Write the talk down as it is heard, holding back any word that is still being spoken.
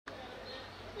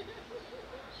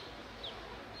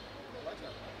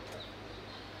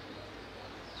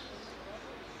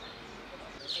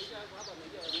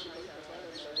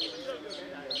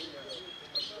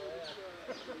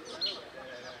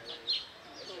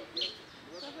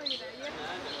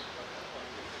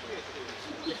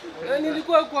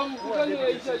nilikuwa kwa mkutano wa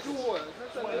Aisha Jumwa.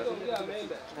 Sasa ndio ongea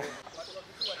ameenda.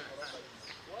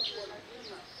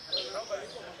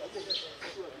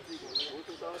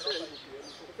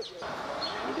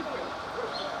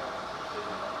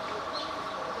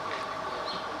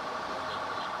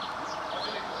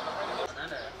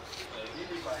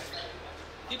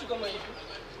 Kitu kama hicho.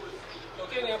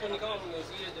 Tokeni hapo ni kama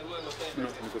mnazuia jamaa na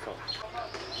niko sawa.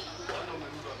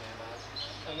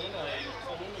 Anaenda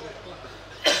kwa Mungu.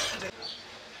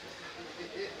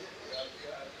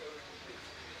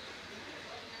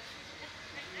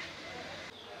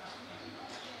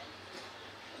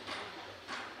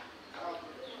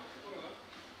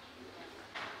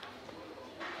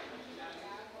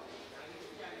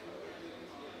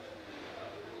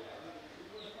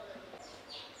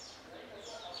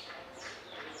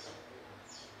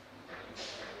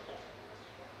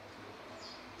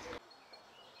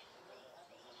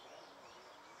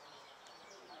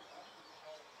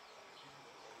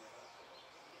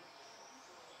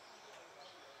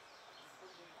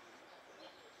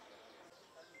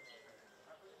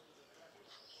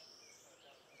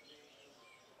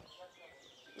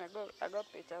 I got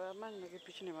picture. Man, I get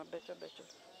picture in my better.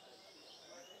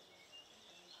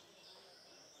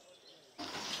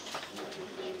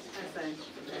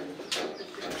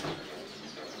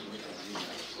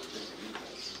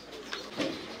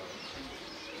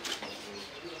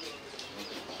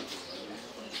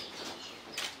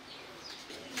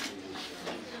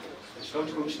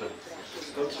 Commissioner.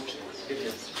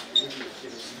 Kenyans.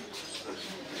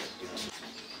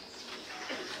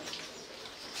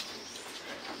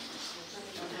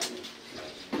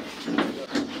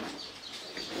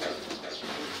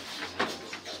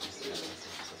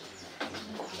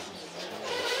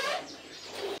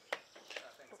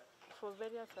 For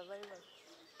various survivors.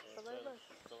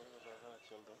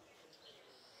 Children.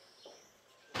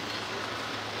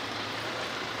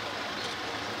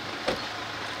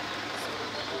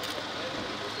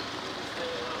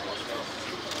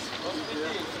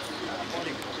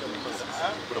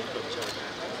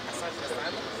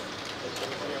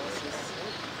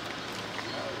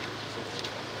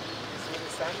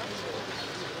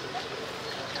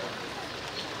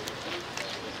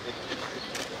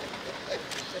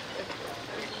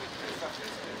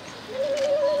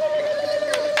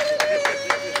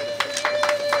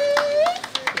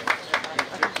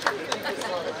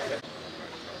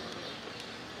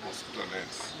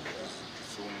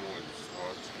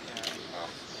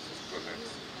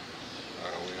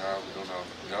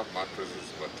 We have mattresses,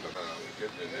 but we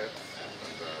get the net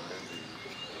and then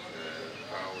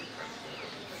how we can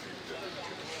feed the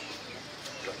victims.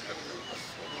 That can help us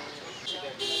so much.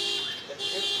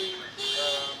 Every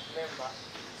member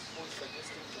who is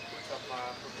suggesting to put up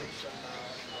protection in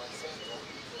our center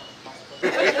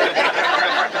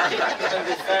and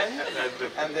the Son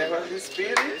and the Holy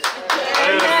Spirit.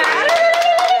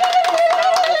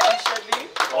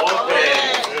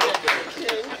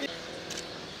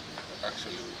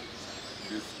 Actually,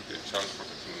 this is the child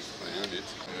protection unit.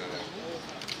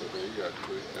 For the year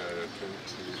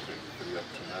 2023 up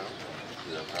to now,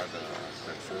 we have had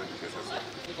 27 cases.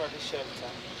 For the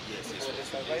shelter, for the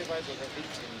survivors or the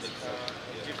victims,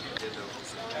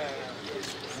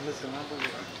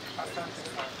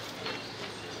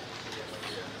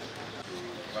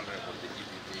 vulnerable the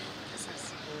EBD cases.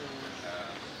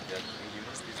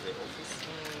 This is the office.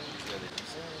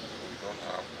 We don't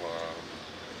have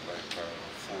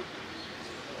food.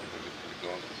 We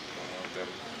don't have them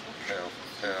care.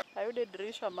 Ayude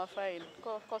dirisha mafain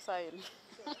ko sign.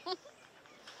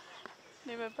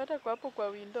 Nimepata kwa hapo kwa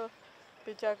window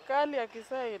picha kali ya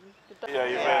kisign.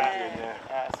 Yeah, event yenyewe.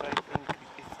 so I think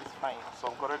this is fine. So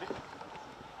mko ready?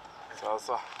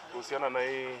 Sasa kuhusiana na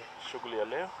hii shughuli ya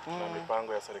leo na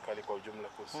mipango ya serikali kwa ujumla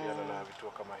kuhusiana na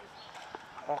vituo kama hivi.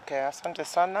 Okay, asante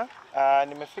sana.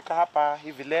 Nimefika hapa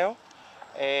hivi leo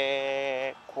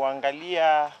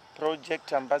kuangalia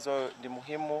project ambazo ni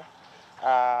muhimu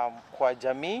kwa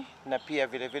jamii na pia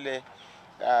vile vile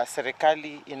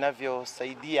serikali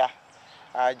inavyosaidia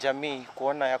jamii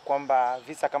kuona ya kwamba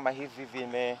visa kama hivi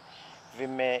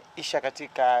vimeisha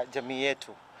katika jamii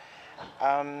yetu.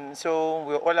 So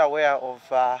we're all aware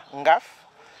of NGAF.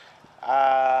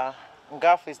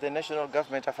 NGAF is the National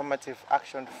Government Affirmative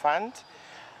Action Fund,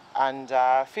 and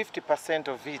 50%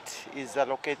 of it is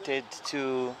allocated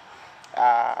to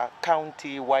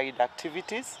county-wide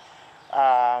activities,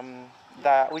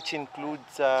 which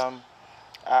includes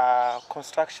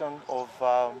construction of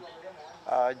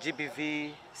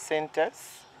GBV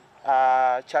centers,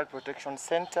 child protection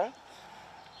center,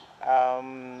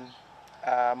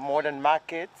 modern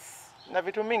markets, na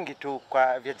vitu mingi tu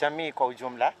kwa vya jamii kwa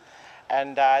ujumla.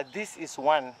 And this is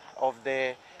one of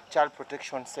the child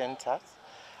protection centers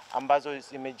ambazo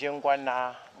zimejengwa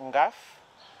na NGAF,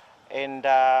 and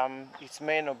its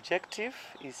main objective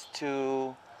is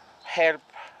to help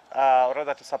or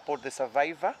rather to support the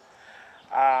survivor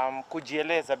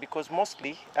kujieleza, because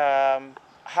mostly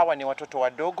hawa ni watoto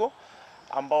wadogo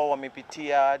ambao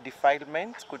wamepitia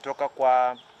defilement kutoka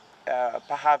kwa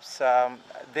perhaps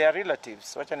their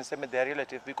relatives. Wacha niseme their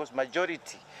relatives, because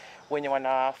majority wenye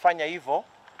wanafanya hivyo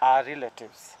are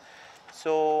relatives.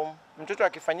 So mtoto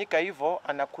akifanyika hivyo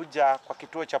anakuja kwa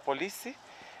kituo cha polisi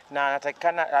na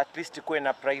anatakikana at least kuwe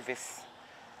na privacy.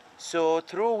 So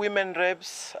through women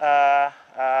reps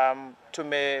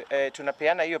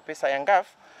tunapeana hiyo pesa ya NGAF,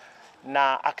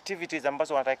 na activities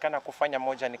ambazo wanatakikana kufanya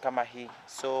moja ni kama hii.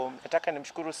 So nataka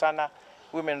nimshukuru sana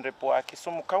women rep wa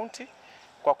Kisumu County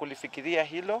kwa kulifikiria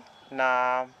hilo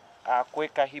na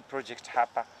kuweka hii project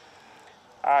hapa.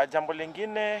 Jambo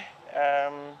lingine,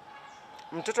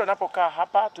 mtoto anapokaa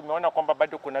hapa tumeona kwamba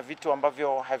bado kuna vitu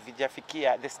ambavyo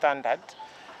havijafikia the standard,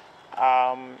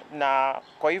 na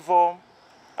kwa hivyo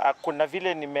kuna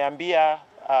vile nimeambia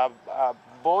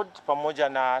board pamoja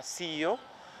na CEO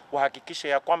wahakikishe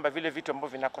ya kwamba vile vitu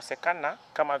ambavyo vinakosekana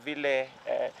kama vile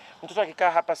mtoto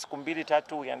akikaa hapa siku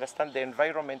 2-3, we understand the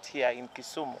environment here in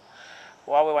Kisumu,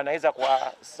 wawe wanaweza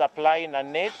kwa supply na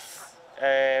nets,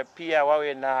 pia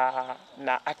wawe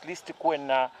na at least kuwe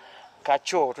na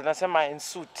kachoo, tunasema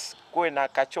ensuite, kuwe na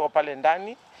kachoo pale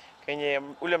ndani kenye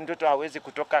ule mtoto hawezi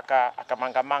kutoka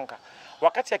akamangamanga.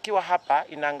 Wakati akiwa hapa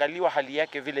inaangaliwa hali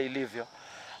yake vile ilivyo,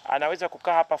 anaweza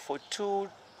kukaa hapa for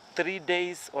 2-3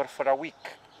 days or for a week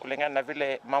kulingana na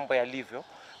vile mambo yalivyo,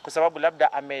 kwa sababu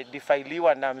labda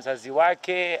amedefailiwa na mzazi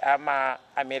wake, ama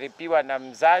ameripiwa na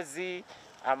mzazi,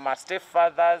 ama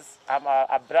stepfathers, ama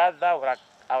a brother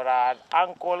or an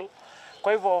uncle.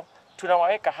 Kwa hivyo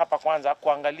tunawaweka hapa kwanza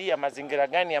kuangalia mazingira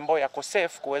gani ambayo yako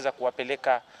safe kuweza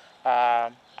kuwapeleka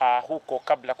huko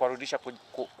kabla kuwarudisha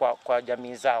kwa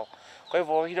jamii zao. Kwa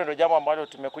hivyo hilo ndio jambo ambalo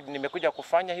nimekuja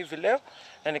kufanya hivi leo,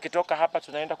 na nikitoka hapa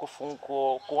tunaenda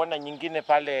kuona nyingine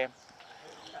pale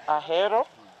Ahero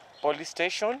police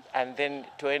station, and then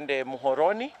tuende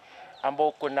Muhoroni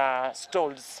ambao kuna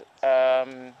stalls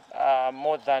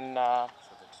more than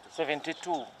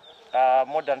 72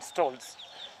 modern stalls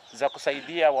za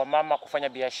kusaidia wamama kufanya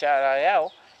biashara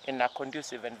yao in a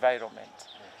conducive environment.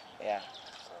 Yeah.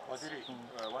 Waziri,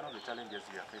 one of the challenges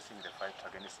we are facing in the fight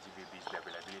against GBV is the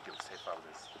availability of safe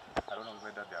houses. I don't know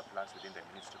whether there are plans within the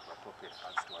ministry to appropriate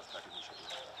funds towards that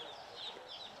initiative.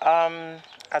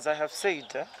 As I have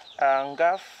said,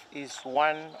 NGAF is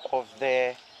one of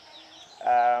the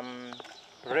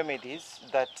remedies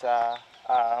that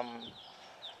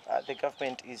the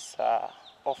government is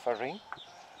offering,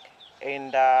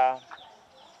 and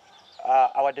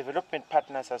our development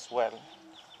partners as well.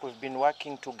 We've been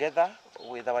working together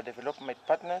with our development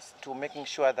partners to making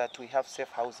sure that we have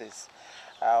safe houses,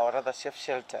 or rather safe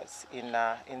shelters in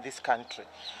this country.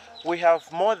 We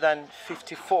have more than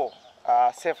 54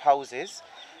 safe houses,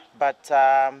 but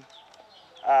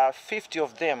 50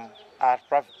 of them are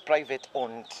private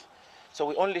owned. So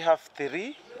we only have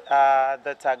 3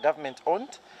 that are government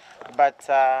owned, but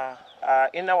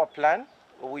in our plan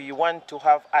we want to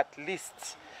have at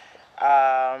least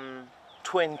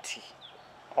 20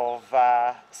 of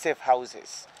safe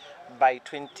houses by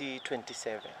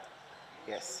 2027.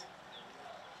 Yes.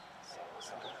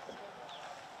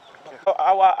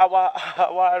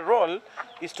 Our role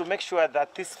is to make sure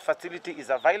that this facility is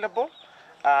available,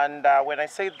 and when I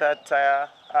say that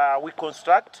we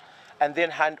construct and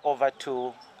then hand over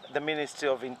to the Ministry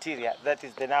of Interior, that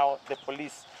is now the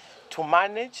police, to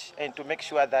manage and to make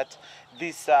sure that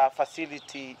this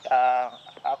facility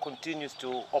continues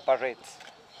to operate.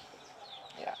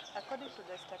 Yeah. According to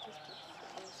the statistics,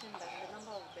 we've seen that the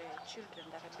number of the children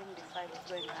that are being defiled is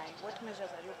going high. What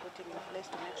measures are you putting in place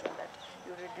to make sure that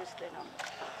you reduce the number?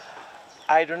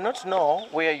 I do not know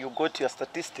where you got your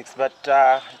statistics, but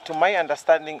to my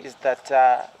understanding is that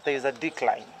there is a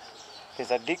decline. There's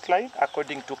a decline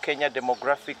according to Kenya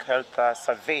Demographic Health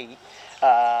Survey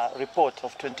report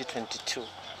of 2022.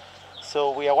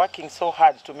 So we are working so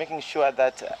hard to making sure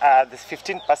that this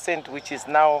 15%, which is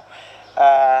now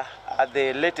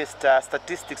the latest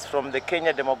statistics from the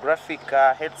Kenya Demographic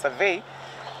Health Survey,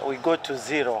 we go to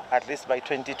 0 at least by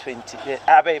 2020,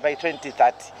 by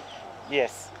 2030.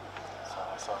 Yes.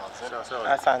 So,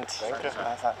 Asante.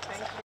 Asante.